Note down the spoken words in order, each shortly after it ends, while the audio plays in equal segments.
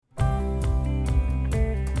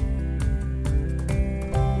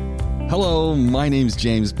Hello, my name's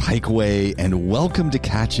James Pikeway, and welcome to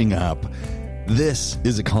Catching Up. This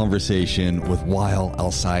is a conversation with Wael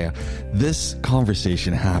Alsaya. This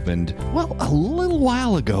conversation happened, well, a little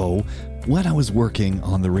while ago when I was working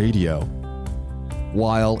on the radio.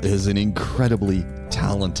 Wael is an incredibly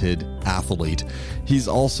talented athlete. He's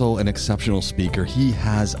also an exceptional speaker. He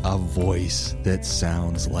has a voice that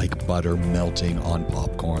sounds like butter melting on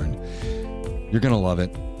popcorn. You're going to love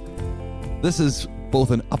it. This is both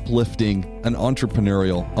an uplifting, an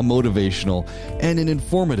entrepreneurial, a motivational, and an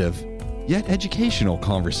informative, yet educational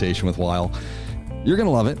conversation with Wael. You're going to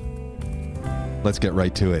love it. Let's get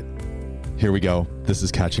right to it. Here we go. This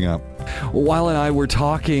is Catching Up. Wael and I were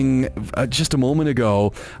talking just a moment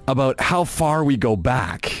ago about how far we go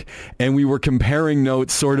back, and we were comparing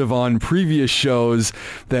notes sort of on previous shows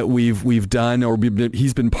that we've done or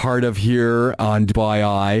he's been part of here on Dubai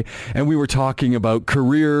Eye, and we were talking about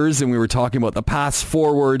careers and we were talking about the paths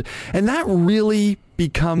forward, and that really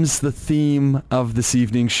becomes the theme of this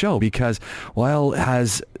evening's show because Wael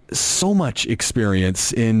has so much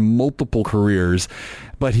experience in multiple careers,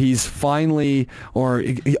 but he's finally, or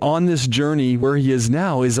on this journey where he is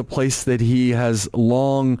now, is a place that he has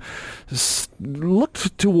long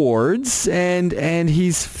looked towards, and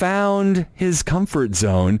he's found his comfort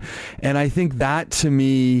zone. And I think that, to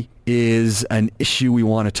me, is an issue we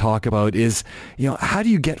want to talk about is, how do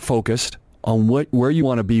you get focused on where you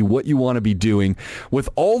want to be, what you want to be doing with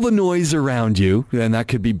all the noise around you, and that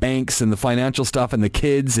could be banks and the financial stuff and the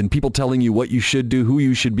kids and people telling you what you should do, who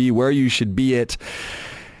you should be, where you should be it.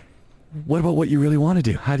 What about what you really want to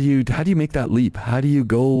do? How do you make that leap? How do you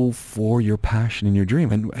go for your passion and your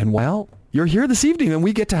dream? And Wael, you're here this evening, and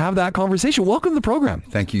we get to have that conversation. Welcome to the program.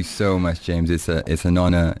 Thank you so much, James. It's an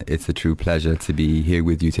honor. It's a true pleasure to be here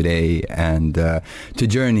with you today and to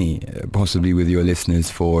journey possibly with your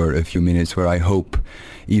listeners for a few minutes where I hope,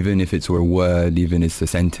 even if it's a word, even if it's a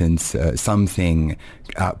sentence, something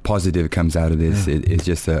positive comes out of this. Yeah. It's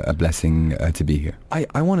just a blessing to be here.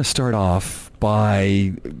 I want to start off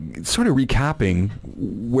by sort of recapping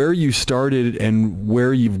where you started and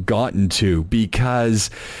where you've gotten to, because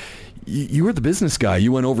you were the business guy.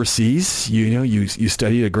 You went overseas. You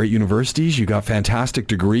studied at great universities. You got fantastic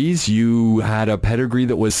degrees. You had a pedigree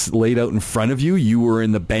that was laid out in front of you. You were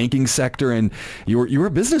in the banking sector, and you were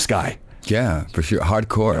a business guy. Yeah, for sure.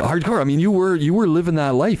 Hardcore. I mean, you were living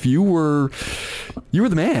that life. You were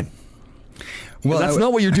the man. Well, and that's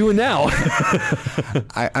not what you're doing now.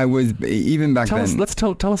 I was, even back then.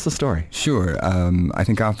 Tell us the story. Sure. I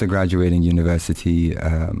think after graduating university,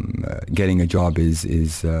 getting a job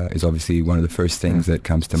is obviously one of the first things that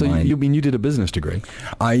comes to mind. So you did a business degree?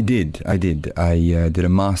 I did. I did a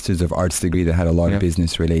Master's of Arts degree that had a lot of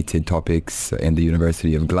business-related topics in the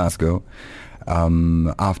University of Glasgow.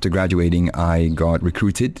 After graduating, I got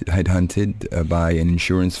headhunted by an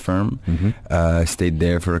insurance firm, stayed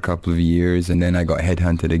there for a couple of years, and then I got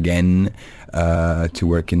headhunted again to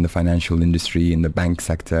work in the financial industry, in the bank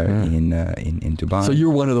sector in Dubai. So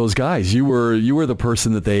you're one of those guys. You were the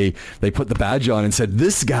person that they put the badge on and said,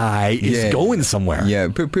 this guy is going somewhere. Yeah,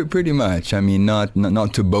 pretty much. I mean, not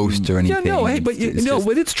to boast or anything. Yeah, no, but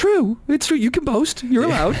it's true. It's true. You can boast. You're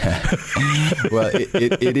allowed. Well,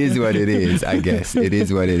 it is what it is. I guess it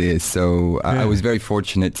is what it is. So I was very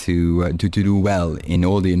fortunate to do well in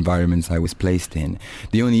all the environments I was placed in.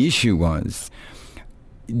 The only issue was,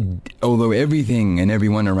 although everything and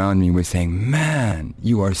everyone around me was saying, man,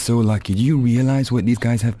 you are so lucky. Do you realize what these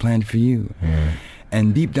guys have planned for you?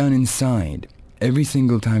 And deep down inside, every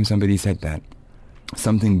single time somebody said that,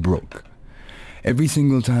 something broke. Every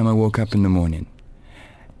single time I woke up in the morning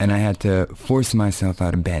and I had to force myself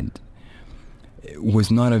out of bed, it was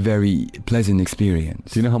not a very pleasant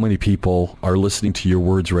experience. Do you know how many people are listening to your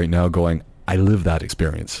words right now going, I live that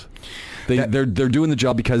experience? They're doing the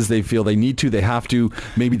job because they feel they need to, they have to,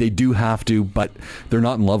 maybe they do have to, but they're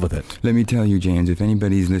not in love with it. Let me tell you, James, if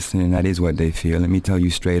anybody's listening, that is what they feel. Let me tell you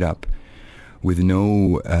straight up, with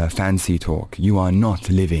no fancy talk, you are not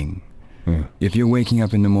living. If you're waking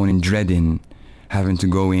up in the morning dreading having to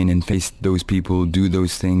go in and face those people, do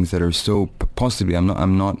those things that are so possibly,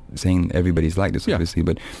 I'm not saying everybody's like this, obviously,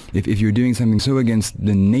 but if you're doing something so against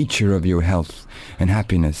the nature of your health and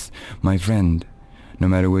happiness, my friend, no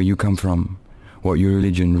matter where you come from, what your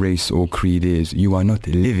religion, race or creed is, you are not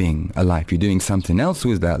living a life. You're doing something else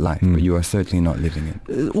with that life, but you are certainly not living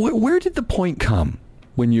it. Where did the point come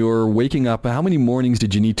when you're waking up? How many mornings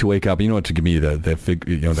did you need to wake up? You know what, to give me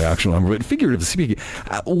the actual number, but figuratively speaking,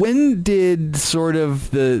 when did sort of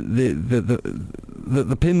the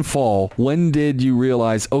pin fall? When did you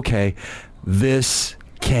realize, okay, this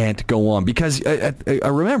can't go on. Because I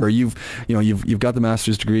remember you've got the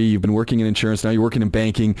master's degree, you've been working in insurance, now you're working in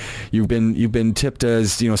banking, you've been tipped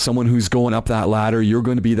as someone who's going up that ladder. You're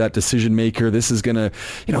going to be that decision maker. This is going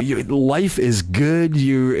to life is good.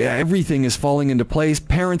 Everything is falling into place.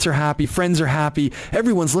 Parents are happy, friends are happy.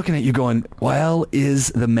 Everyone's looking at you going, well, is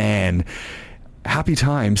the man. Happy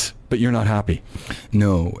times, but you're not happy.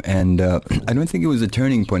 No, and I don't think it was a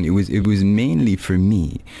turning point. It was mainly for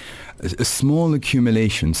me a small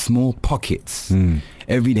accumulation, small pockets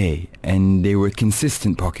every day, and they were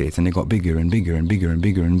consistent pockets, and they got bigger and bigger and bigger and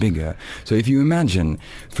bigger and bigger. So if you imagine,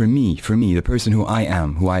 for me, the person who I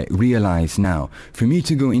am, who I realize now, for me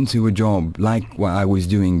to go into a job like what I was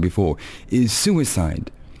doing before is suicide.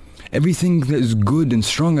 Everything that's good and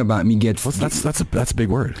strong about me gets... Well, that's a big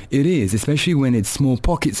word. It is, especially when it's small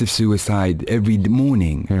pockets of suicide every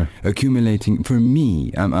morning, accumulating. For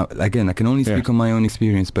me, again, I can only speak on my own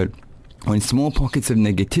experience, but when small pockets of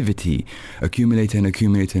negativity accumulate and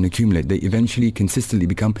accumulate and accumulate, they eventually consistently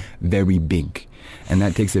become very big. And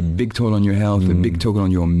that takes a big toll on your health, a big toll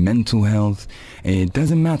on your mental health. And it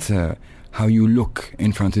doesn't matter how you look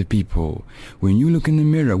in front of people. When you look in the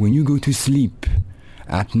mirror, when you go to sleep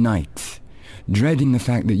at night, dreading the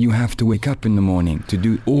fact that you have to wake up in the morning to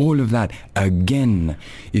do all of that again.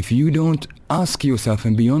 If you don't ask yourself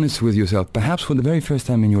and be honest with yourself, perhaps for the very first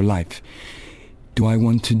time in your life, do I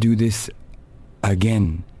want to do this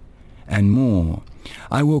again and more?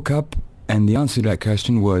 I woke up and the answer to that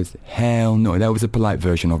question was hell no. That was a polite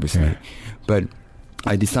version, obviously. But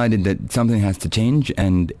I decided that something has to change,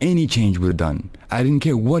 and any change would have done. I didn't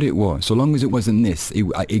care what it was, so long as it wasn't this.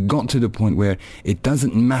 It got to the point where it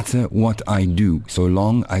doesn't matter what I do, so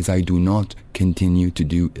long as I do not continue to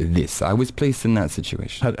do this. I was placed in that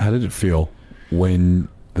situation. How did it feel when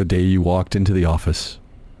the day you walked into the office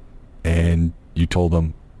and you told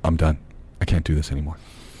them, I'm done, I can't do this anymore?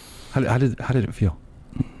 How did it feel?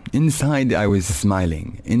 Inside, I was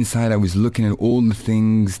smiling. Inside, I was looking at all the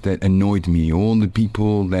things that annoyed me, all the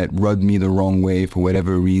people that rubbed me the wrong way for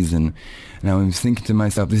whatever reason. And I was thinking to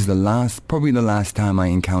myself, this is probably the last time I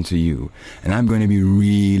encounter you. And I'm going to be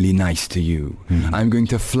really nice to you. I'm going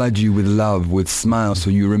to flood you with love, with smiles, so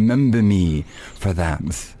you remember me for that.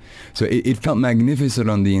 So it felt magnificent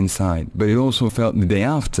on the inside, but it also felt the day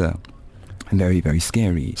after very, very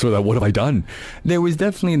scary. So what have I done? There was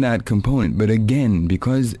definitely that component, but again,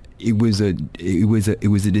 because it was a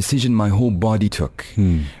decision my whole body took.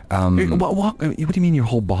 What do you mean your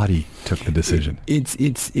whole body took the decision? It's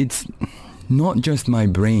not just my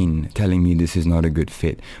brain telling me this is not a good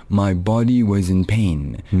fit. My body was in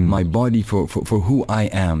pain. My body for who I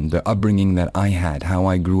am, the upbringing that I had, how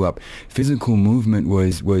I grew up. Physical movement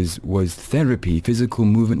was therapy. Physical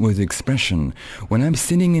movement was expression. When I'm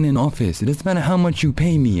sitting in an office, it doesn't matter how much you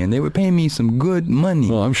pay me, and they were paying me some good money.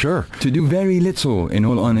 Well, I'm sure. To do very little, in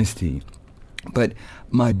all honesty. But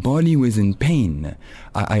my body was in pain.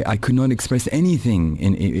 I could not express anything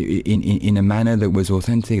in a manner that was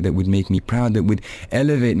authentic, that would make me proud, that would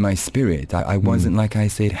elevate my spirit. I wasn't, like I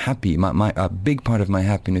said, happy. A big part of my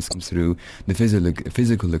happiness comes through the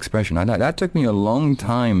physical expression. That took me a long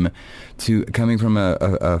time coming from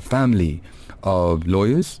a family of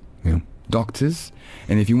lawyers, doctors,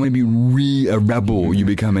 and if you want to be a rebel, you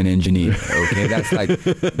become an engineer. Okay, that's like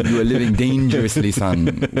you are living dangerously, son,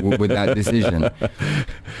 with that decision.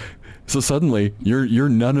 So suddenly you're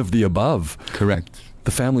none of the above. Correct.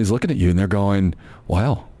 The family's looking at you and they're going,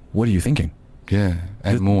 "Wow, what are you thinking?" Yeah,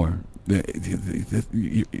 and more. There's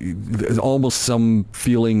almost some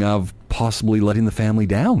feeling of possibly letting the family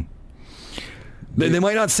down. They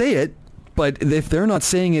might not say it, but if they're not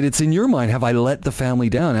saying it, it's in your mind. Have I let the family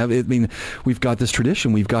down? We've got this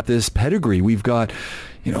tradition. We've got this pedigree. We've got,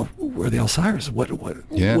 we're the Alcires. What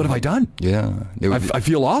have I done? Yeah. I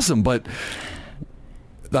feel awesome, but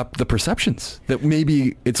the perceptions that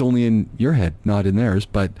maybe it's only in your head, not in theirs,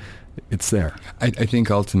 but it's there. I think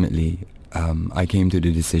ultimately I came to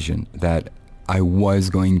the decision that I was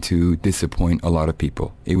going to disappoint a lot of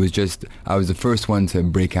people. It was just, I was the first one to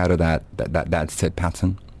break out of that set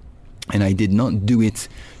pattern. And I did not do it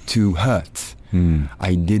to hurt.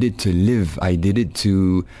 I did it to live. I did it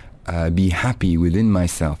to be happy within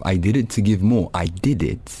myself. I did it to give more. I did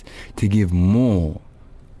it to give more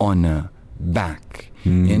honor back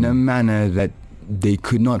in a manner that they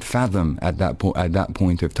could not fathom at that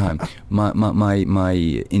point of time.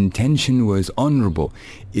 My intention was honorable.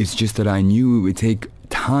 It's just that I knew it would take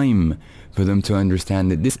time for them to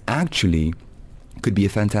understand that this actually could be a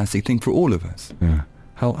fantastic thing for all of us. Yeah.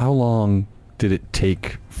 How long did it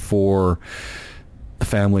take for the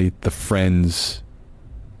family, the friends,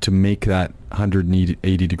 to make that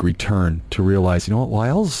 180 degree turn to realize, you know what,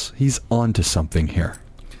 Wiles, he's onto something here?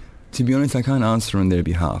 To be honest, I can't answer on their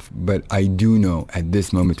behalf, but I do know at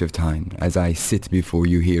this moment of time, as I sit before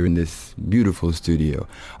you here in this beautiful studio,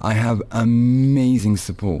 I have amazing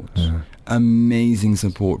support. Amazing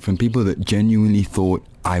support from people that genuinely thought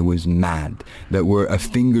I was mad, that were a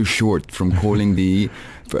finger short from calling the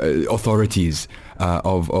authorities for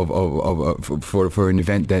an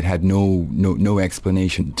event that had no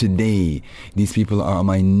explanation. Today, these people are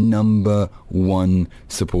my number one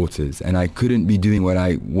supporters, and I couldn't be doing what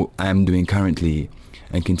I am doing currently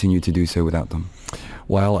and continue to do so without them.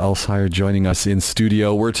 Wael Alshire joining us in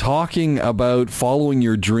studio. We're talking about following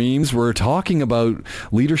your dreams. We're talking about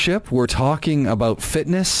leadership. We're talking about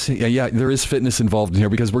fitness. Yeah, there is fitness involved in here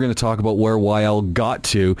because we're going to talk about where Wael got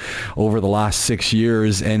to over the last 6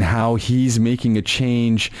 years and how he's making a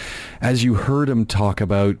change. As you heard him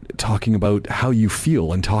talking about how you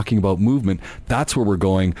feel and talking about movement, that's where we're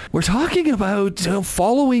going. We're talking about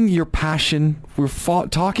following your passion. We're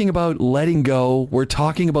talking about letting go. We're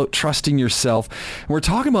talking about trusting yourself. We're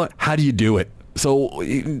talking about how do you do it. So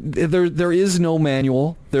there is no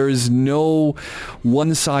manual. There is no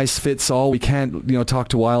one size fits all. We can't talk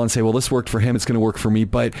to Wael and say, well, this worked for him, it's going to work for me.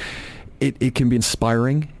 But it can be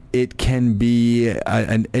inspiring. It can be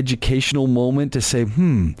an educational moment to say,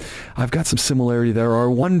 I've got some similarity there, or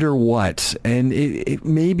I wonder what. And it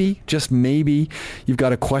maybe, just maybe, you've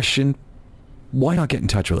got a question. Why not get in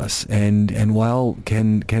touch with us? And Wael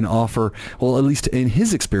can offer, well, at least in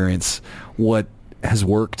his experience, what has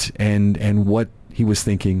worked and what he was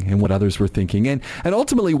thinking and what others were thinking and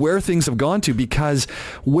ultimately where things have gone to, because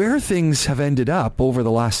where things have ended up over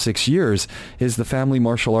the last 6 years is the Family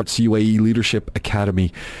Martial Arts UAE Leadership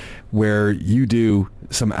Academy, where you do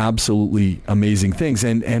some absolutely amazing things.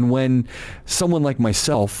 And when someone like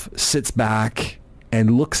myself sits back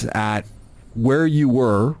and looks at where you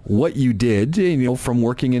were, what you did, from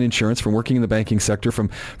working in insurance, from working in the banking sector, from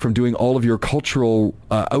doing all of your cultural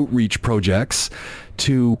outreach projects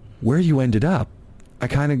to where you ended up, I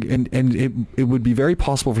kind of, and it would be very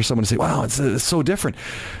possible for someone to say, wow, it's so different.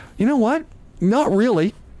 You know what? Not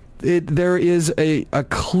really. There is a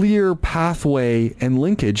clear pathway and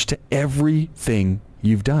linkage to everything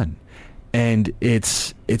you've done. And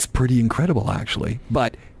it's pretty incredible, actually.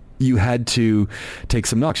 But you had to take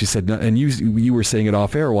some knocks. You said, and you were saying it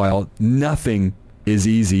off air a while, nothing is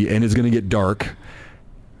easy and it's going to get dark.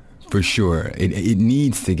 For sure. It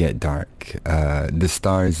needs to get dark. The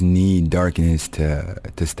stars need darkness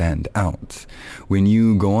to stand out. When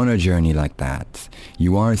you go on a journey like that,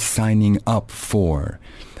 you are signing up for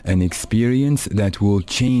an experience that will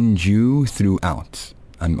change you throughout.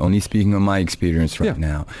 I'm only speaking on my experience right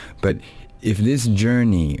now. But if this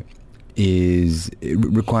journey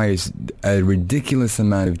requires a ridiculous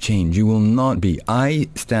amount of change, you will not be. I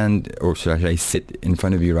stand, or should I sit in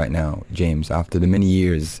front of you right now, James, after the many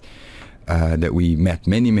years that we met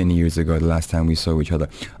many years ago, the last time we saw each other.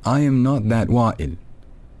 I am not that Wael.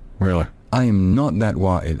 Really? I am not that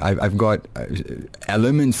Wael. I've got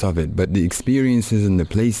elements of it, but the experiences and the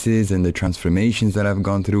places and the transformations that I've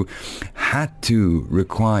gone through had to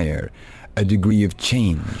require a degree of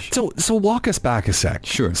change. So walk us back a sec.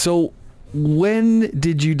 Sure. So when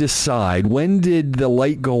did you decide, when did the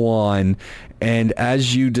light go on, and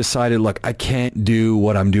as you decided, look, I can't do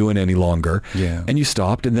what I'm doing any longer, and you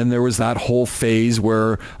stopped, and then there was that whole phase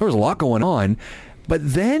where there was a lot going on, but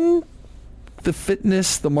then the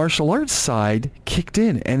fitness, the martial arts side kicked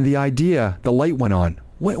in, and the idea, the light went on.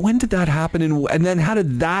 When did that happen, and then how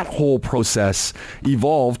did that whole process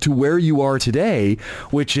evolve to where you are today,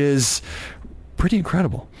 which is pretty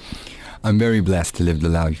incredible? I'm very blessed to live the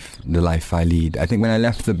life I lead. I think when I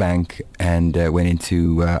left the bank and went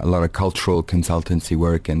into a lot of cultural consultancy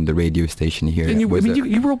work and the radio station here, and you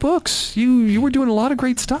wrote books. You were doing a lot of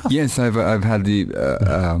great stuff. Yes, I've had the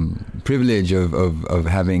privilege of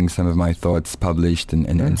having some of my thoughts published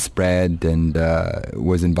and spread, and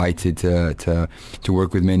was invited to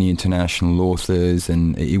work with many international authors,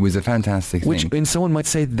 and it was a fantastic thing. And someone might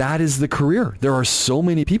say that is the career. There are so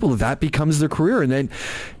many people that becomes their career, and then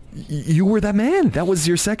you were that man. That was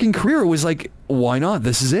your second career. It was like, why not?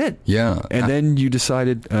 This is it. Yeah. And then you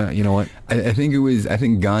decided, you know what? I think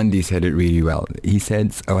Gandhi said it really well. He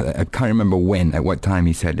said, I can't remember at what time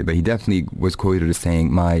he said it, but he definitely was quoted as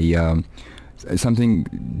saying,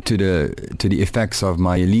 something to the effects of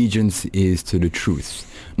my allegiance is to the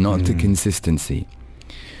truth, not to consistency.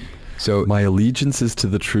 So my allegiance is to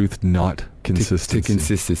the truth, not consistency. To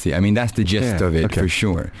consistency. I mean, that's the gist of it, for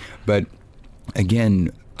sure. But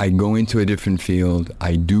again, I go into a different field.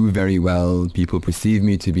 I do very well. People perceive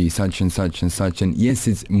me to be such and such and such. And yes,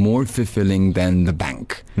 it's more fulfilling than the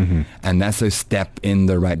bank. And that's a step in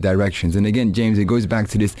the right directions. And again, James, it goes back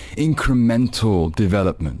to this incremental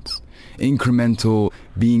development. Incremental,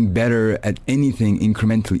 being better at anything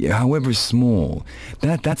incrementally, however small.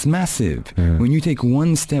 That's massive. When you take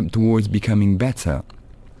one step towards becoming better,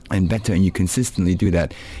 and you consistently do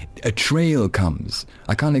that, a trail comes.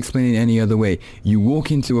 I can't explain it any other way. You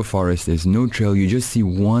walk into a forest, there's no trail, you just see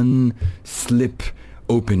one slip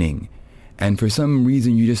opening. And for some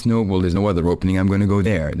reason you just know, well, there's no other opening, I'm going to go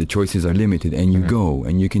there. The choices are limited, and you go,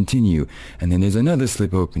 and you continue. And then there's another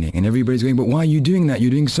slip opening, and everybody's going, but why are you doing that?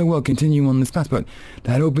 You're doing so well, continue on this path. But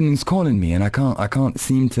that opening's calling me, and I can't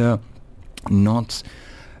seem to not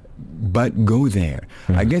but go there.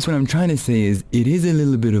 I guess what I'm trying to say is it is a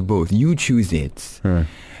little bit of both. You choose it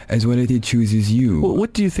as well as it chooses you. Well,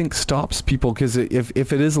 what do you think stops people? Because if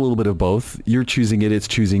it is a little bit of both, you're choosing it, it's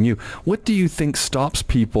choosing you. What do you think stops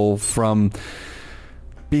people from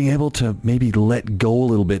being able to maybe let go a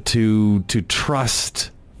little bit, to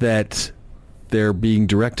trust that they're being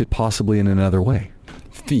directed possibly in another way?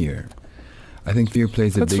 Fear. I think fear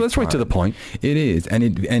plays a big part. That's right to the point. It is,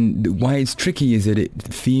 and why it's tricky is that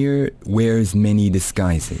fear wears many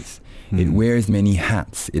disguises. It wears many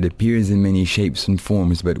hats. It appears in many shapes and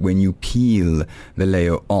forms. But when you peel the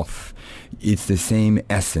layer off, it's the same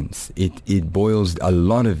essence. It boils, a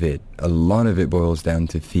lot of it boils down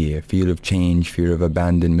to fear. Fear of change, fear of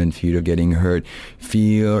abandonment, fear of getting hurt,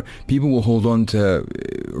 fear. People will hold on to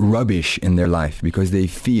rubbish in their life because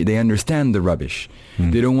they understand the rubbish.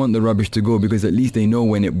 They don't want the rubbish to go because at least they know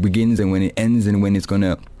when it begins and when it ends and when it's going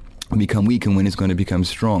to become weak and when it's going to become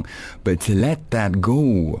strong. But to let that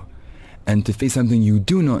go and to face something you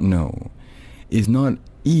do not know is not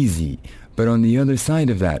easy. But on the other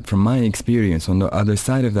side of that, from my experience, on the other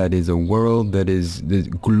side of that is a world that is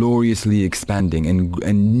gloriously expanding and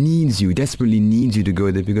desperately needs you to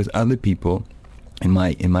go there, because other people, in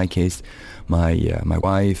my case, my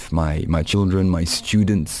wife, my children, my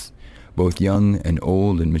students, both young and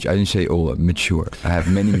old, and I didn't say old, mature. I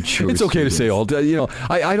have many mature It's okay students. to say old.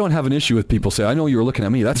 I don't have an issue with people say, I know you were looking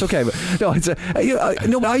at me. That's okay. But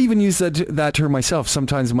no, I even use that term myself.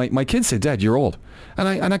 Sometimes my kids say, Dad, you're old.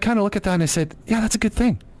 And I kind of look at that and I said, yeah, that's a good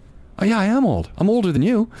thing. Yeah, I am old. I'm older than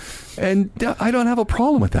you. And I don't have a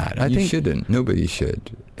problem with that. You shouldn't. Nobody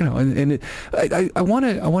should. I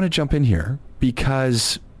want to jump in here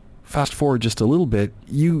because fast forward just a little bit,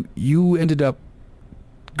 you ended up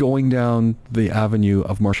going down the avenue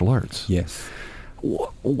of martial arts. Yes.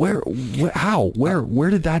 Where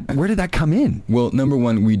did that come in? Well, number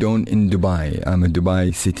one, we don't in Dubai. I'm a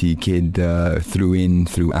Dubai city kid through in,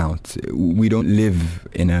 through out. We don't live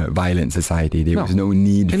in a violent society. There was no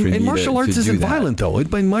need for me to do that. And martial arts isn't violent, though.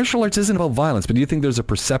 But martial arts isn't about violence. But do you think there's a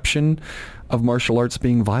perception of martial arts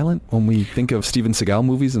being violent when we think of Steven Seagal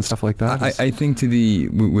movies and stuff like that? I think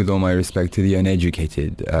with all my respect to the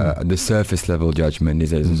uneducated, the surface level judgment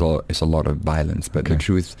is it's a lot of violence. But the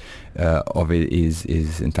truth of it is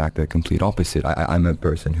in fact the complete opposite. I'm a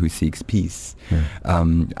person who seeks peace,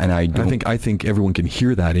 and I think everyone can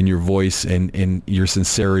hear that in your voice and in your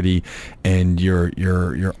sincerity and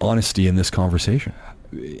your honesty in this conversation.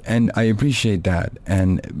 And I appreciate that.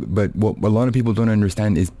 But what a lot of people don't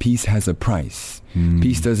understand is peace has a price.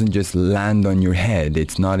 Peace doesn't just land on your head.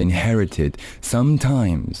 It's not inherited.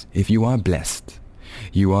 Sometimes, if you are blessed,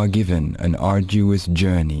 you are given an arduous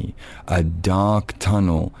journey, a dark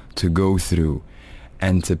tunnel to go through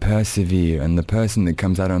and to persevere. And the person that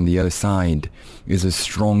comes out on the other side is a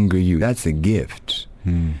stronger you. That's a gift.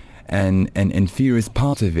 And fear is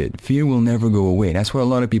part of it. Fear will never go away. That's what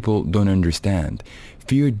a lot of people don't understand.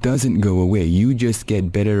 Fear doesn't go away. You just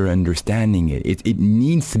get better understanding it. It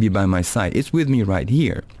needs to be by my side. It's with me right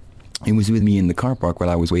here. It was with me in the car park while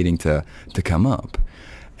I was waiting to come up.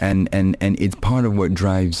 And it's part of what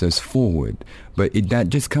drives us forward. But that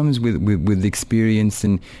just comes with experience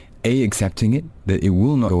and accepting it, that it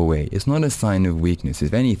will not go away. It's not a sign of weakness.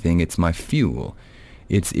 If anything, it's my fuel.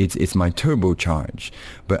 It's my turbocharge.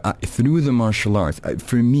 But through the martial arts,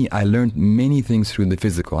 for me, I learned many things through the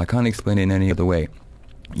physical. I can't explain it in any other way.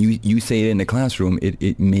 You say it in the classroom,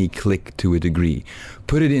 it may click to a degree.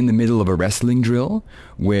 Put it in the middle of a wrestling drill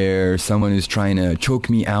where someone is trying to choke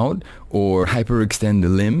me out or hyperextend the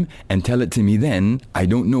limb and tell it to me then. I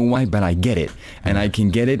don't know why, but I get it. And I can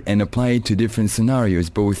get it and apply it to different scenarios,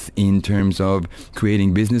 both in terms of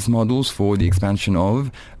creating business models for the expansion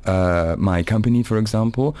of my company, for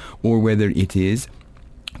example, or whether it is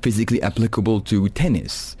physically applicable to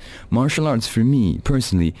tennis. Martial arts, for me,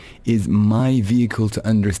 personally, is my vehicle to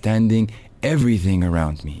understanding everything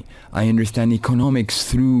around me. I understand economics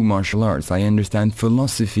through martial arts. I understand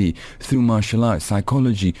philosophy through martial arts,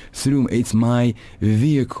 psychology through. It's my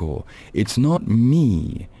vehicle. It's not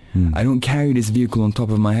me. I don't carry this vehicle on top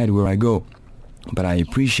of my head where I go. But I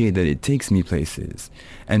appreciate that it takes me places.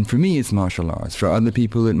 And for me, it's martial arts. For other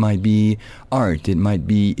people, it might be art. It might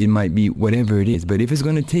be whatever it is. But if it's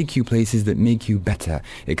going to take you places that make you better,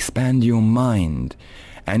 expand your mind,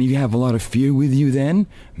 and if you have a lot of fear with you, then,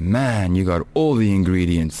 man, you got all the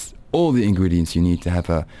ingredients you need to have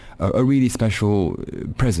a really special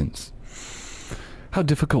presence. How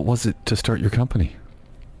difficult was it to start your company?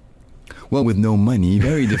 Well, with no money,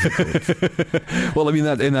 very difficult. Well, I mean,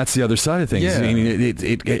 that's the other side of things. Yeah. I mean,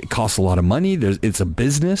 it costs a lot of money. It's a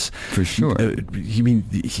business. For sure. You mean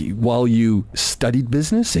while you studied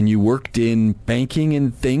business and you worked in banking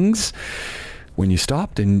and things, when you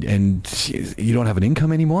stopped and you don't have an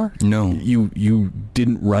income anymore? No. You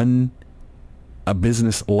didn't run a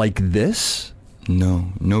business like this?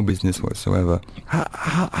 No business whatsoever.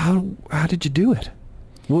 How did you do it?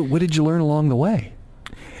 What did you learn along the way?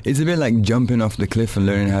 It's a bit like jumping off the cliff and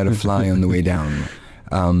learning how to fly on the way down.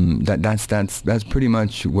 That's pretty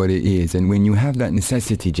much what it is. And when you have that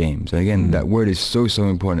necessity, James, again, that word is so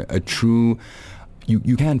important. A true,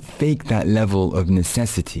 you can't fake that level of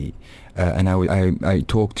necessity. And I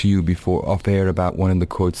talked to you before off air about one of the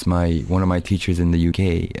quotes one of my teachers in the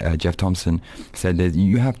UK, Jeff Thompson, said that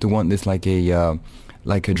you have to want this like a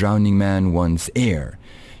drowning man wants air.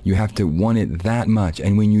 You have to want it that much.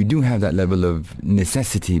 And when you do have that level of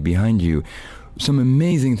necessity behind you, some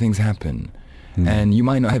amazing things happen. And you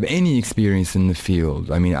might not have any experience in the field.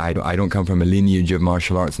 I mean, I don't come from a lineage of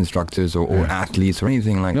martial arts instructors or athletes or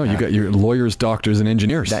anything like that. No, you got your lawyers, doctors, and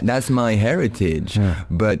engineers. That's my heritage. Yeah.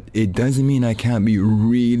 But it doesn't mean I can't be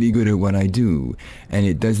really good at what I do. And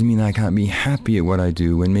it doesn't mean I can't be happy at what I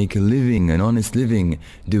do and make a living, an honest living,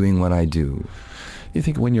 doing what I do. You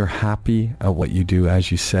think when you're happy at what you do,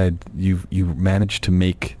 as you said, you manage to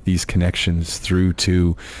make these connections through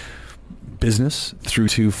to business, through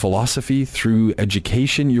to philosophy, through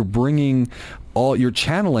education. You're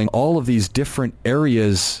channeling all of these different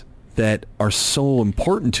areas that are so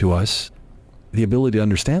important to us, the ability to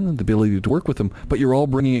understand them, the ability to work with them, but you're all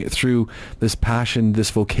bringing it through this passion, this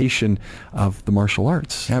vocation of the martial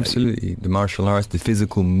arts. Absolutely. The martial arts, the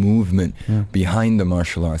physical movement behind the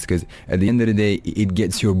martial arts, because at the end of the day, it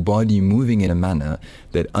gets your body moving in a manner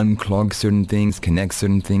that unclogs certain things, connects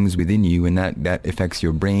certain things within you, and that affects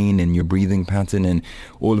your brain and your breathing pattern, and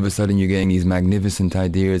all of a sudden you're getting these magnificent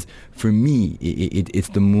ideas. For me, it's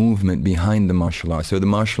the movement behind the martial arts. So the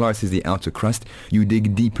martial arts is the outer crust. You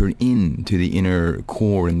dig deeper into the inner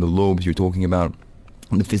core and the lobes. You're talking about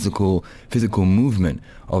the physical movement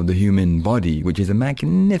of the human body, which is a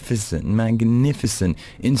magnificent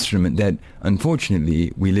instrument that,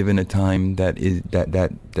 unfortunately, we live in a time that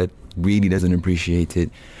really doesn't appreciate it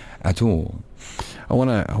at all. I want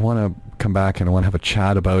to come back and I want to have a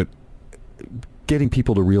chat about getting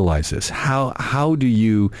people to realize this. How do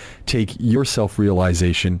you take your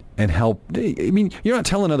self-realization and help? I mean, you're not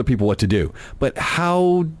telling other people what to do, but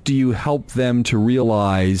how do you help them to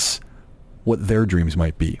realize what their dreams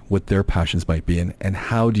might be, what their passions might be, and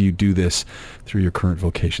how do you do this through your current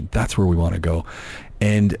vocation? That's where we want to go.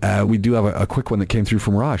 And we do have a quick one that came through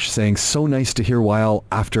from Raj saying, so nice to hear Wael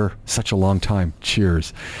after such a long time.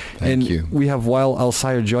 Cheers. Thank you. We have Wael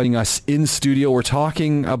Alsayar joining us in studio. We're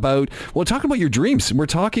talking about your dreams. We're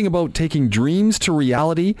talking about taking dreams to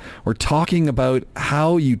reality. We're talking about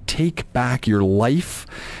how you take back your life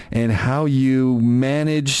and how you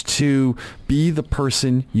manage to be the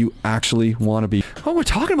person you actually want to be. Well, we're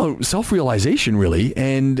talking about self-realization, really.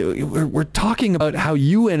 And we're talking about how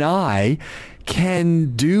you and I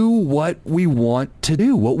can do what we want to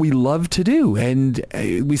do, what we love to do. And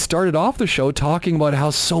we started off the show talking about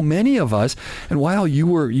how so many of us, and wow, you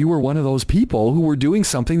were one of those people who were doing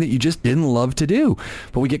something that you just didn't love to do.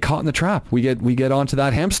 But we get caught in the trap. We get onto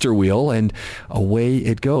that hamster wheel and away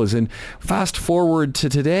it goes. And fast forward to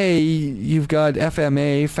today, you've got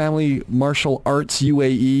FMA, Family Martial Arts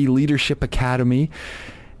UAE Leadership Academy.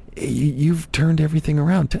 You've turned everything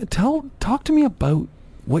around. Talk to me about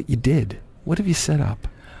what you did. What have you set up?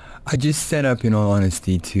 I just set up, in all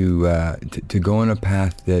honesty, to go on a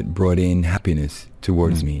path that brought in happiness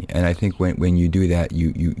towards me. And I think when you do that,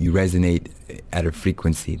 you resonate at a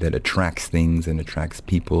frequency that attracts things and attracts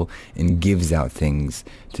people and gives out things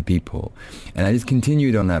to people. And I just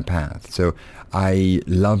continued on that path. So I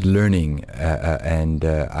loved learning and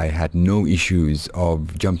I had no issues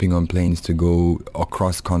of jumping on planes to go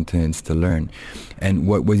across continents to learn. And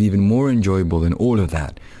what was even more enjoyable than all of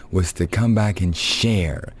that was to come back and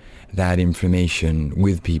share that information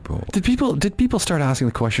with people. Did people start asking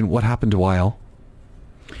the question, what happened to Weil?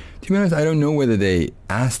 To be honest, I don't know whether they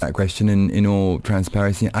asked that question. In all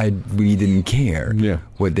transparency, I really didn't care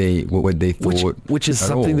what they thought. Which is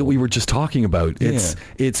something that we were just talking about.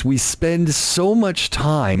 It's we spend so much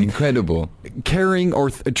time caring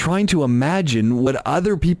or trying to imagine what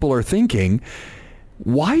other people are thinking.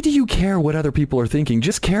 Why do you care what other people are thinking?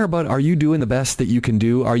 Just care about, are you doing the best that you can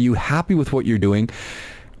do? Are you happy with what you're doing?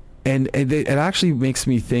 And it actually makes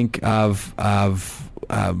me think of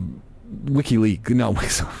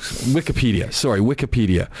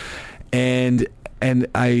Wikipedia, and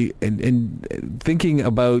thinking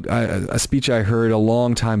about a speech I heard a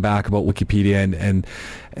long time back about Wikipedia,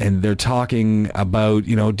 and they're talking about,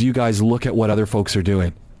 do you guys look at what other folks are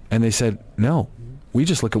doing? And they said, no, we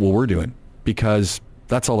just look at what we're doing, because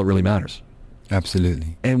that's all that really matters.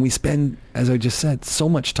 Absolutely. And we spend, as I just said, so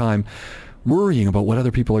much time worrying about what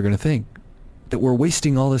other people are going to think, that we're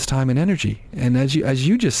wasting all this time and energy. And as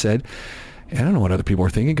you just said, I don't know what other people are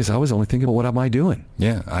thinking, because I was only thinking about what am I doing.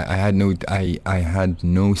 Yeah, I had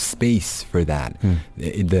no space for that.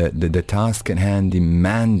 The task at hand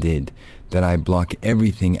demanded that I block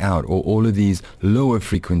everything out, or all of these lower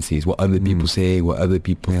frequencies, what other people say, what other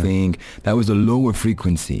people think. That was a lower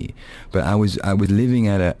frequency, but I was living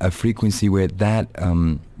at a frequency where that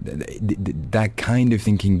kind of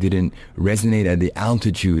thinking didn't resonate at the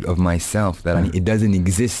altitude of myself. That it doesn't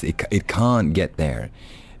exist. It can't get there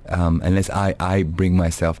unless I bring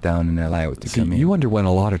myself down and allow it to come in. You underwent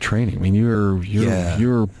a lot of training. I mean, you're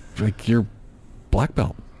black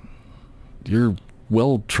belt. You're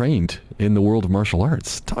well trained in the world of martial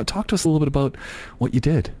arts. Talk to us a little bit about what you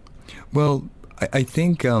did. Well, I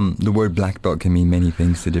think the word black belt can mean many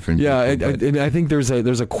things to different people. And I think there's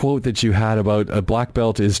a quote that you had about a black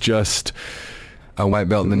belt is just a white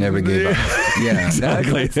belt that never gave up. Yeah,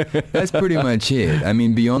 exactly. That's pretty much it. I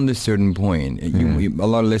mean, beyond a certain point,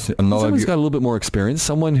 someone's got a little bit more experience.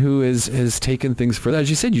 Someone who has taken things further. As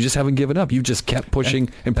you said, you just haven't given up. You've just kept pushing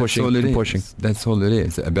and pushing and pushing. That's all it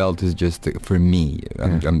is. A belt is just, for me,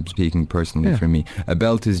 I'm speaking personally for me, a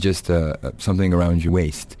belt is just something around your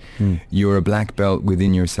waist. You're a black belt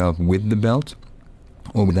within yourself with the belt,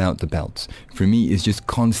 or without the belts. For me, it's just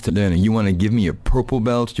constant learning. You want to give me a purple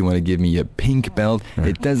belt, you want to give me a pink belt,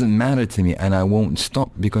 it doesn't matter to me, and I won't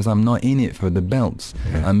stop, because I'm not in it for the belts.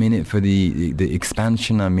 I'm in it for the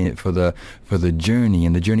expansion. I'm in it for the journey,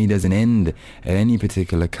 and the journey doesn't end at any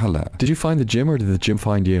particular color. Did you find the gym, or did the gym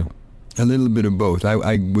find you? A little bit of both.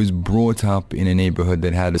 I was brought up in a neighborhood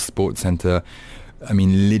that had a sports center. I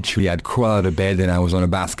mean, literally, I'd crawl out of bed and I was on a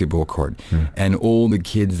basketball court. And all the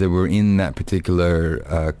kids that were in that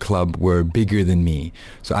particular club were bigger than me.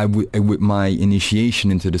 So my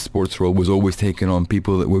initiation into the sports world was always taken on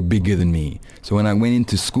people that were bigger than me. So when I went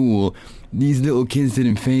into school, these little kids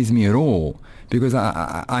didn't faze me at all, because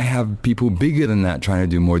I have people bigger than that trying to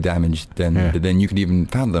do more damage than you could even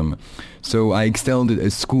fathom. So I excelled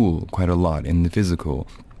at school quite a lot in the physical.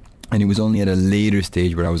 And it was only at a later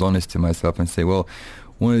stage where I was honest to myself and say, well,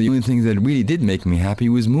 one of the only things that really did make me happy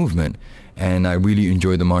was movement. And I really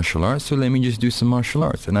enjoyed the martial arts, so let me just do some martial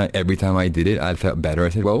arts. And every time I did it, I felt better. I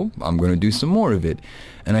said, well, I'm going to do some more of it.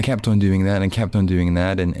 And I kept on doing that and kept on doing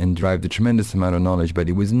that, and derived a tremendous amount of knowledge. But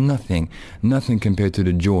it was nothing compared to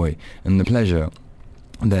the joy and the pleasure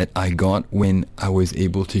that I got when I was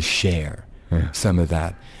able to share some of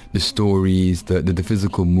that. The stories, the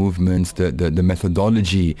physical movements, the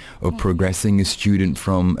methodology of progressing a student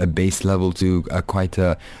from a base level to quite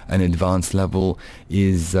an advanced level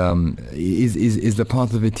is the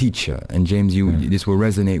path of a teacher. And James, this will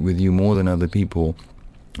resonate with you more than other people.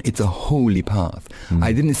 It's a holy path.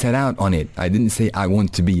 I didn't set out on it. I didn't say I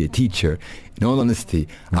want to be a teacher. In all honesty,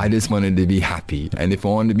 I just wanted to be happy. And if I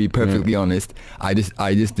wanted to be perfectly honest, I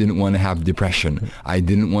just didn't want to have depression. I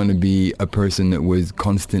didn't want to be a person that was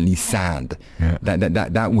constantly sad.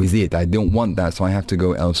 That was it. I don't want that, so I have to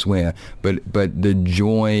go elsewhere. But the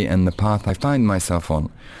joy and the path I find myself on,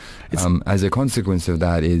 as a consequence of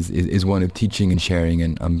that, is one of teaching and sharing,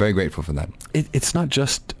 and I'm very grateful for that. It's not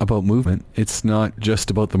just about movement. It's not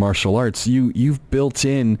just about the martial arts. You've built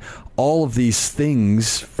in all of these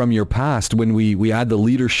things from your past. When we add the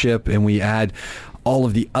leadership and we add all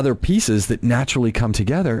of the other pieces that naturally come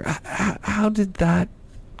together, how did that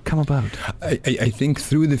come about? I think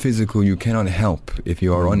through the physical you cannot help, if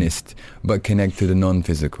you are honest, but connect to the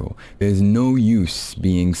non-physical. There's no use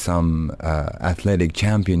being some athletic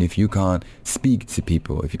champion if you can't speak to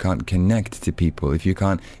people, if you can't connect to people, if you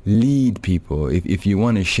can't lead people, if you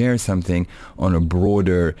want to share something on a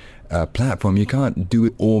broader platform, you can't do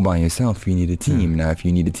it all by yourself. You need a team. Now, if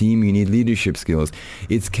you need a team, you need leadership skills.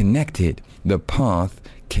 It's connected. The path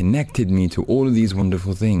connected me to all of these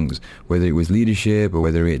wonderful things, whether it was leadership or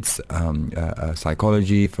whether it's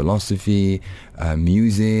psychology, philosophy,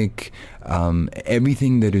 music,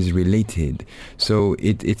 everything that is related. So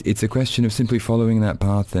it's a question of simply following that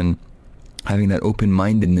path and having that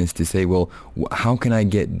open-mindedness to say, well, how can I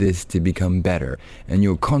get this to become better? And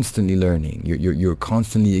you're constantly learning. You're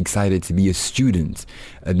constantly excited to be a student.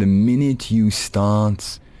 The minute you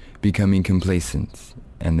start becoming complacent,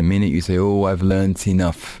 and the minute you say, oh, I've learned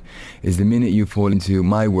enough, is the minute you fall into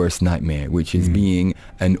my worst nightmare, which is being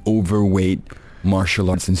an overweight martial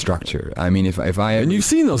arts instructor. I mean, if I... And you've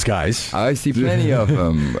seen those guys. I see plenty of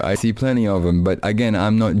them. But again,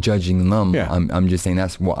 I'm not judging them. Yeah. I'm just saying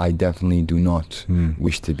that's what I definitely do not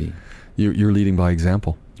wish to be. You're leading by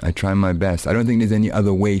example. I try my best. I don't think there's any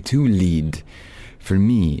other way to lead for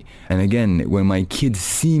me. And again, when my kids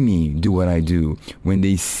see me do what I do, when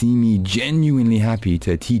they see me genuinely happy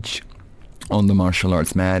to teach on the martial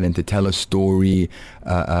arts mat and to tell a story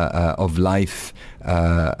of life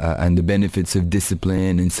and the benefits of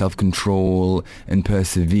discipline and self-control and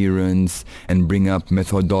perseverance, and bring up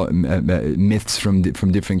myths from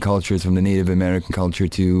different cultures, from the Native American culture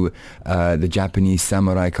to the Japanese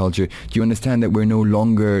samurai culture. Do you understand that we're no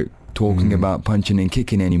longer talking about punching and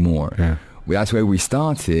kicking anymore? Yeah. That's where we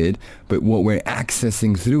started, but what we're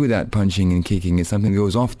accessing through that punching and kicking is something that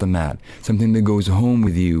goes off the mat, something that goes home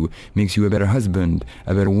with you, makes you a better husband,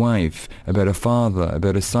 a better wife, a better father, a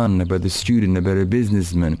better son, a better student, a better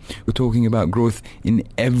businessman. We're talking about growth in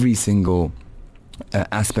every single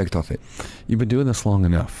aspect of it. You've been doing this long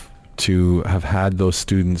enough to have had those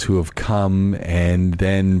students who have come and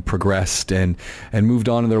then progressed and moved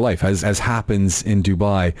on in their life, as happens in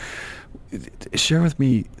Dubai. Share with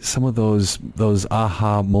me some of those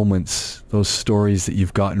aha moments, those stories that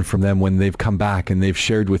you've gotten from them when they've come back and they've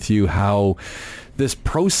shared with you how this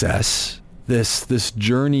process, this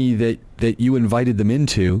journey that you invited them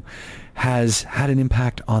into, has had an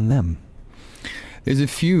impact on them. There's a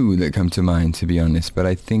few that come to mind, to be honest, but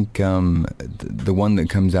I think the one that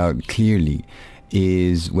comes out clearly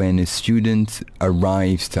is when a student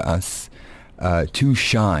arrives to us too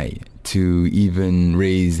shy to even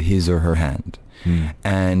raise his or her hand,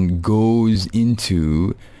 and goes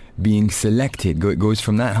into being selected, goes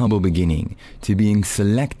from that humble beginning to being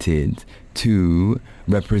selected to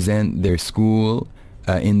represent their school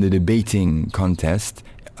in the debating contest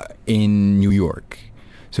in New York.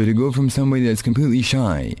 So to go from somebody that's completely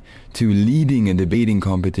shy to leading a debating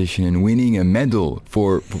competition and winning a medal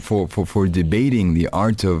for debating the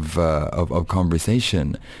art of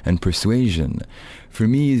conversation and persuasion, for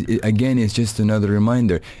me, again, it's just another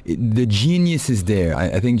reminder. The genius is there.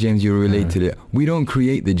 I think, James, you relate to it. We don't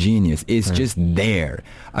create the genius. It's just there.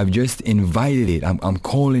 I've just invited it. I'm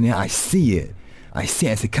calling it. I see it. I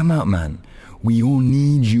said, come out, man. We all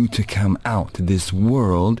need you to come out. This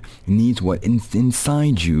world needs what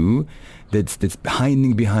inside you that's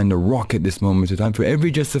hiding behind a rock at this moment of time for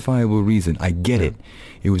every justifiable reason. I get it.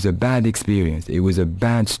 It was a bad experience. It was a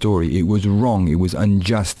bad story. It was wrong. It was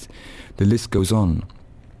unjust. The list goes on.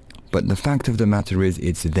 But the fact of the matter is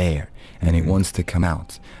it's there and it wants to come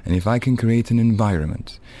out. And if I can create an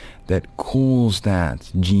environment that calls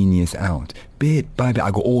that genius out, bit by bit,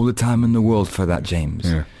 I got all the time in the world for that, James.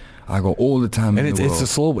 Yeah. I got all the time in the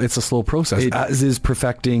world. It's a slow process, as is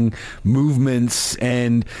perfecting movements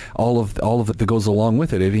and all of it that goes along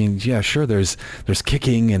with it. I mean, yeah, sure, there's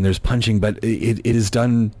kicking and there's punching, but it is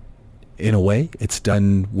done in a way. It's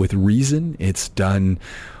done with reason. It's done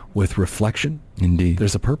with reflection. Indeed.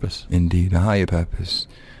 There's a purpose. Indeed, a higher purpose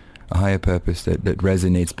that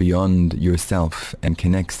resonates beyond yourself and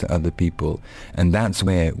connects to other people. And that's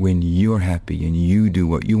where, when you're happy and you do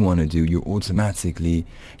what you want to do, you're automatically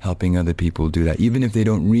helping other people do that, even if they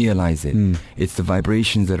don't realize it. It's the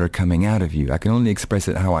vibrations that are coming out of you. I can only express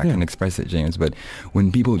it how I can express it, James, but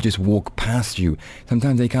when people just walk past you,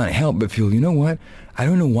 sometimes they can't help but feel, you know what? I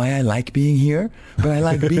don't know why I like being here, but I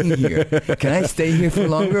like being here. Can I stay here for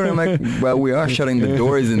longer? I'm like, well, we are shutting the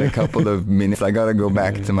doors in a couple of minutes. I got to go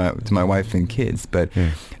back to my wife and kids. But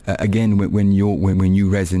again, when you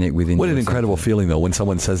resonate within, what an incredible feeling though when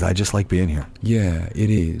someone says, "I just like being here." Yeah, it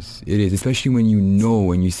is. It is, especially when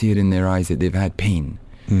you see it in their eyes that they've had pain.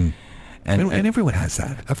 And everyone has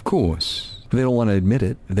that. Of course. They don't want to admit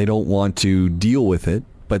it. They don't want to deal with it.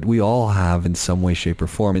 But we all have in some way, shape, or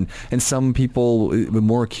form. And some people are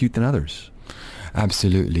more acute than others.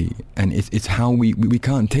 Absolutely. And it's how we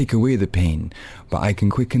can't take away the pain, but I can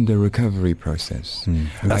quicken the recovery process.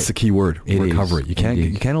 That's the key word, recovery. You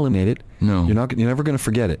can't eliminate it. No. You're never going to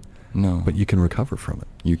forget it. No. But you can recover from it.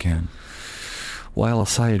 You can. Wael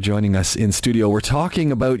Alsaya joining us in studio. We're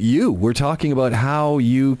talking about you. We're talking about how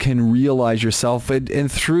you can realize yourself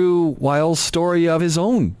and through Wael's story of his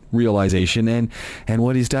own realization and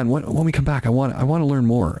what he's done. When we come back, I want to learn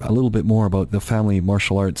a little bit more about the Family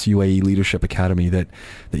Martial Arts UAE Leadership Academy that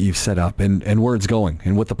you've set up and where it's going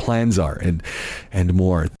and what the plans are and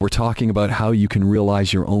more. We're talking about how you can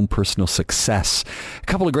realize your own personal success. A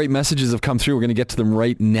couple of great messages have come through. We're going to get to them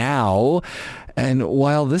right now. And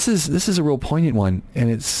while this is a real poignant one, and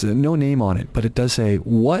it's no name on it, but it does say,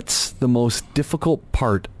 what's the most difficult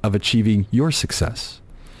part of achieving your success?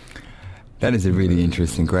 That is a really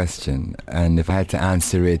interesting question. And if I had to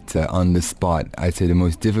answer it on the spot, I'd say the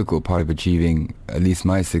most difficult part of achieving at least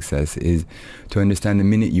my success is to understand the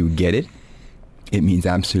minute you get it, it means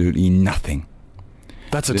absolutely nothing.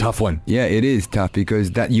 That's a tough one. Yeah, it is tough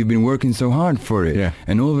because that you've been working so hard for it,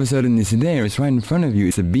 and all of a sudden it's there. It's right in front of you.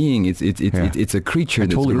 It's a being. It's a creature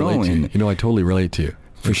that's growing. I totally relate to you.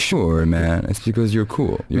 For sure, man. It's because you're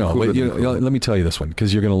cool. You're cool. Let me tell you this one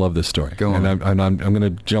because you're going to love this story. Go on. And I'm going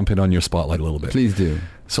to jump in on your spotlight a little bit. Please do.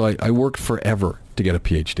 So I worked forever to get a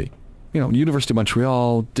PhD. University of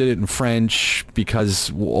Montreal, did it in French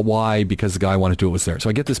why? Because the guy I wanted to do it was there. So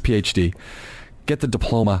I get this PhD, get the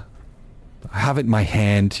diploma. I have it in my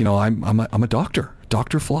hand. I'm a doctor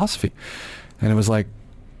of philosophy. And it was like,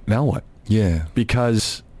 now what? Yeah.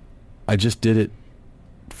 Because I just did it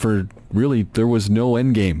for really, there was no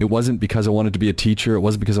end game. It wasn't because I wanted to be a teacher. It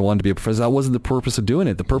wasn't because I wanted to be a professor. That wasn't the purpose of doing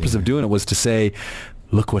it. The purpose of doing it was to say,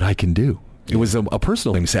 look what I can do. It was a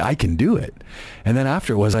personal thing to say, I can do it. And then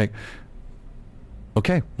after it was like,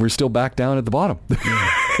 okay, we're still back down at the bottom.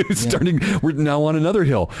 We're now on another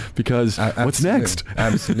hill because what's next?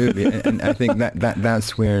 Absolutely. And I think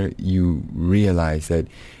that's where you realize that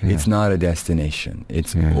it's not a destination.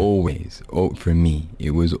 It's always, for me,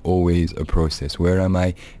 it was always a process. Where am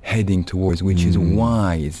I heading towards? Which is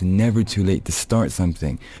why it's never too late to start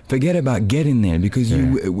something. Forget about getting there because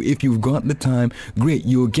if you've got the time, great,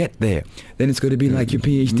 you'll get there. Then it's going to be like your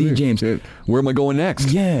PhD, James. Where am I going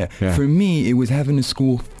next? Yeah. For me, it was having a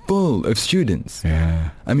school full of students.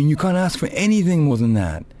 Yeah. I mean, you can't ask for anything more than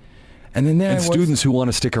that. And then there students who want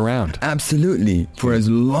to stick around. Absolutely, for as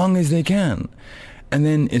long as they can. And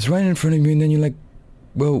then it's right in front of you, and then you're like,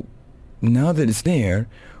 well, now that it's there,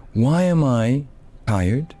 why am I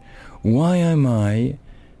tired? Why am I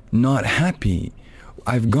not happy?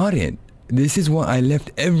 I've got it. This is what I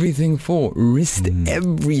left everything for. Risked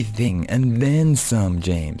everything and then some,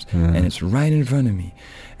 James. And it's right in front of me.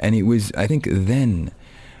 And it was, I think, then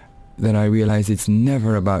that I realized it's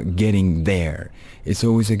never about getting there. It's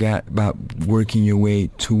always about working your way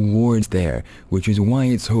towards there, which is why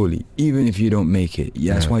it's holy, even if you don't make it.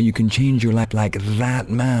 That's why you can change your life like that,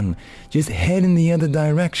 man. Just head in the other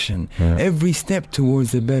direction. Every step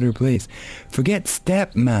towards a better place. Forget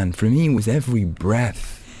step, man. For me, it was every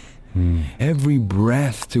breath. Every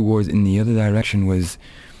breath towards in the other direction was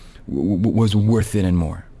worth it and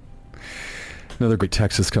more. Another great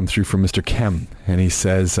text has come through from Mr. Kem, and he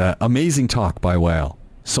says, amazing talk by Wael.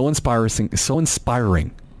 So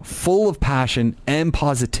inspiring, full of passion and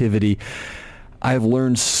positivity. I've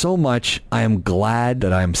learned so much. I am glad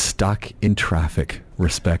that I am stuck in traffic.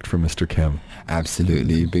 Respect for Mr. Kem.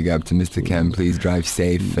 Absolutely. Big up to Mr. Kem. Please drive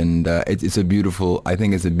safe. And it's a beautiful, I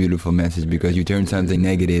think it's a beautiful message because you turn something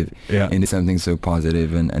negative into something so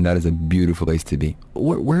positive, and that is a beautiful place to be.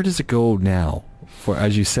 Where does it go now? For,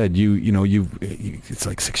 as you said, it's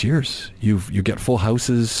like 6 years. You get full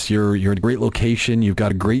houses. You're in a great location. You've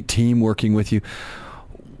got a great team working with you.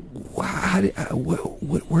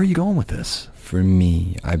 Where are you going with this? For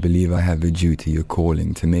me, I believe I have a duty, a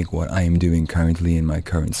calling to make what I am doing currently in my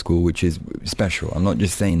current school, which is special. I'm not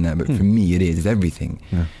just saying that, but for me it is. It's everything.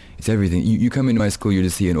 Yeah. It's everything. You come into my school, you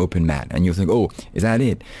just see an open mat, and you'll think, oh, is that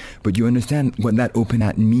it? But you understand what that open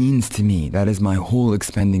mat means to me. That is my whole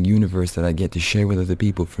expanding universe that I get to share with other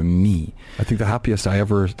people. For me, I think the happiest I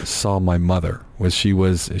ever saw my mother was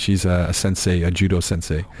she's a sensei, a judo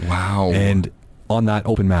sensei. Wow. And on that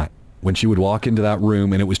open mat, when she would walk into that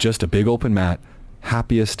room and it was just a big open mat,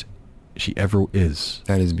 happiest she ever is.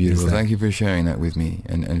 That is beautiful. Thank you for sharing that with me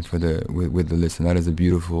and for with the listener. That is a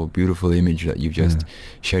beautiful, beautiful image that you've just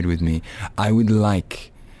shared with me. I would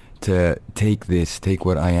like to take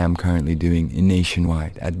what I am currently doing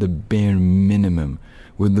nationwide at the bare minimum,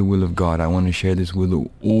 with the will of God. I want to share this with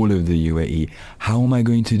all of the UAE. How am I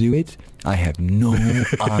going to do it? I have no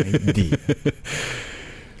idea.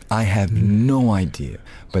 I have no idea.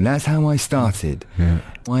 But that's how I started. Yeah.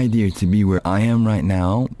 No idea to be where I am right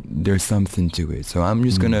now. There's something to it. So I'm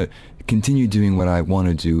just going to continue doing what I want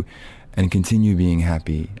to do and continue being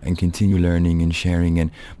happy and continue learning and sharing.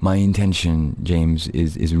 And my intention, James,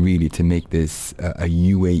 is really to make this a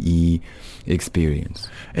UAE experience.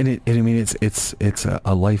 And it's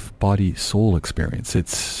a life, body, soul experience.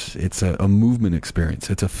 It's a movement experience.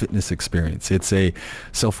 It's a fitness experience. It's a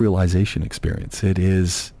self-realization experience. It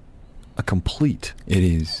is a complete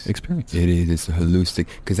experience. It is. It's holistic,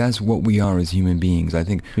 because that's what we are as human beings. I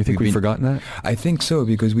think. You think we've forgotten that? I think so,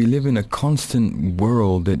 because we live in a constant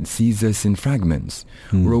world that sees us in fragments.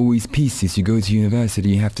 We're always pieces. You go to university,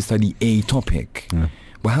 you have to study a topic. Yeah.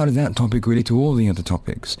 Well, how does that topic relate to all the other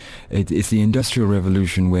topics? It's the Industrial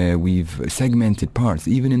Revolution, where we've segmented parts.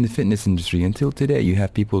 Even in the fitness industry, until today, you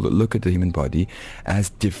have people that look at the human body as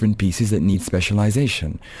different pieces that need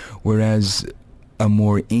specialization. Whereas a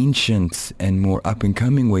more ancient and more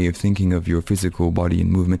up-and-coming way of thinking of your physical body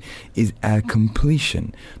and movement is at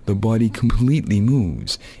completion. The body completely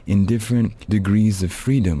moves in different degrees of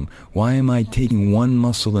freedom. Why am I taking one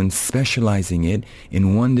muscle and specializing it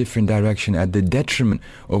in one different direction at the detriment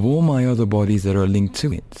of all my other bodies that are linked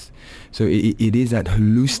to it? So it is that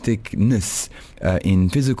holisticness in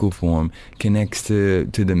physical form connects to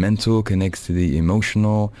the mental, connects to the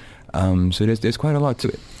emotional. So there's quite a lot to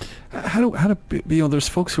it. How do there's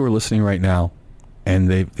folks who are listening right now, and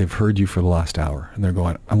they've heard you for the last hour, and they're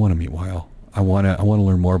going, I want to meet Wael. I want to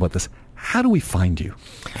learn more about this. How do we find you?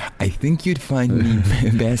 I think you'd find me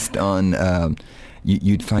best on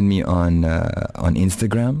you'd find me on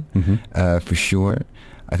Instagram for sure.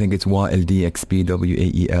 I think it's WaelDXB,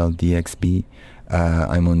 WaelDXB.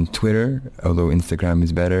 I'm on Twitter, although Instagram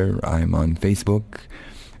is better. I'm on Facebook.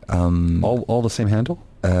 All the same handle?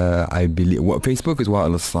 I believe Facebook is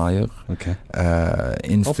Wael Al-Sayegh. Okay.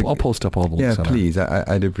 I'll post up all the links. Yeah, please.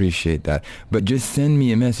 I'd appreciate that. But just send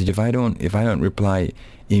me a message. If I don't reply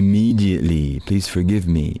immediately, please forgive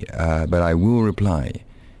me. But I will reply.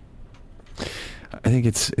 I think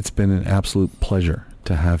it's been an absolute pleasure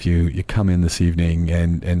to have you come in this evening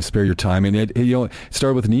and spare your time. And it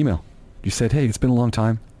started with an email. You said, "Hey, it's been a long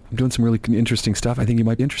time. I'm doing some really interesting stuff. I think you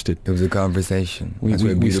might be interested." It was a conversation.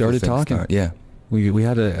 We started talking. Yeah. We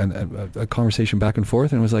had a conversation back and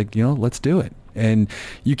forth, and it was like, let's do it. And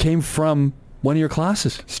you came from one of your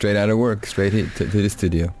classes. Straight out of work, straight to the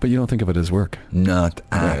studio. But you don't think of it as work. Not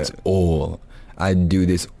at all. I do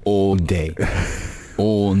this all day,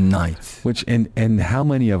 all night. And how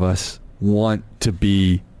many of us want to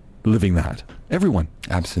be living that? Everyone.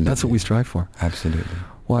 Absolutely. That's what we strive for. Absolutely.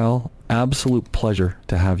 Well, absolute pleasure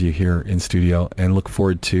to have you here in studio, and look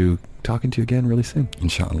forward to talking to you again really soon.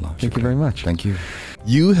 Inshallah. Thank you very much. Thank you.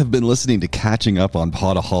 You have been listening to Catching Up on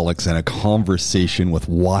Podaholics and a conversation with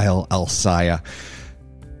Wael Al-Sayegh.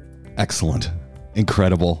 Excellent,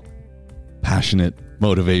 incredible, passionate,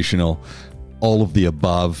 motivational, all of the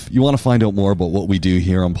above. You want to find out more about what we do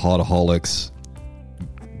here on Podaholics?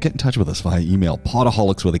 Get in touch with us via email,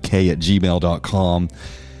 podaholics@gmail.com.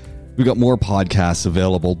 We've got more podcasts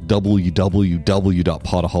available,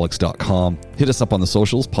 www.podaholics.com. Hit us up on the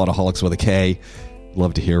socials, Podaholics with a K.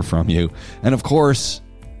 Love to hear from you. And of course,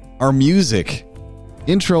 our music,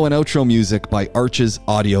 intro and outro music by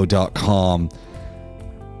archesaudio.com.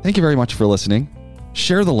 Thank you very much for listening.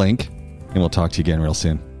 Share the link, and we'll talk to you again real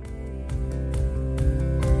soon.